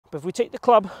But if we take the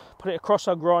club, put it across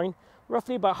our groin,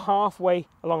 roughly about halfway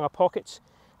along our pockets,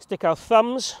 stick our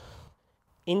thumbs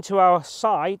into our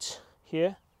sides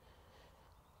here,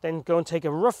 then go and take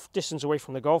a rough distance away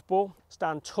from the golf ball,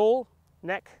 stand tall,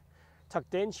 neck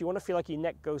tucked in, so you want to feel like your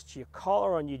neck goes to your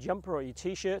collar on your jumper or your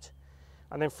t-shirt,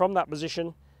 and then from that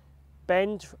position,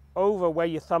 bend over where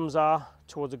your thumbs are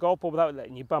towards the golf ball without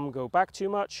letting your bum go back too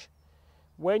much.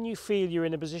 When you feel you're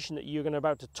in a position that you're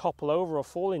about to topple over or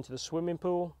fall into the swimming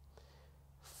pool,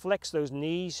 flex those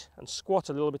knees and squat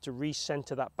a little bit to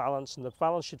recenter that balance, and the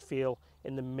balance should feel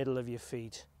in the middle of your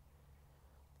feet.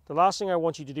 The last thing I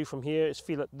want you to do from here is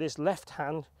feel that this left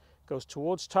hand goes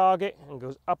towards target and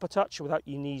goes up a touch without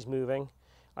your knees moving,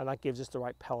 and that gives us the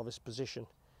right pelvis position.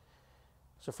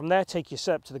 So from there, take your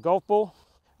step to the golf ball,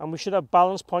 and we should have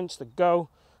balance points that go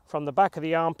from the back of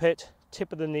the armpit,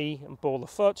 tip of the knee and ball of the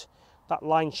foot. That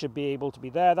line should be able to be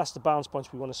there. That's the balance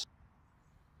points we want to see.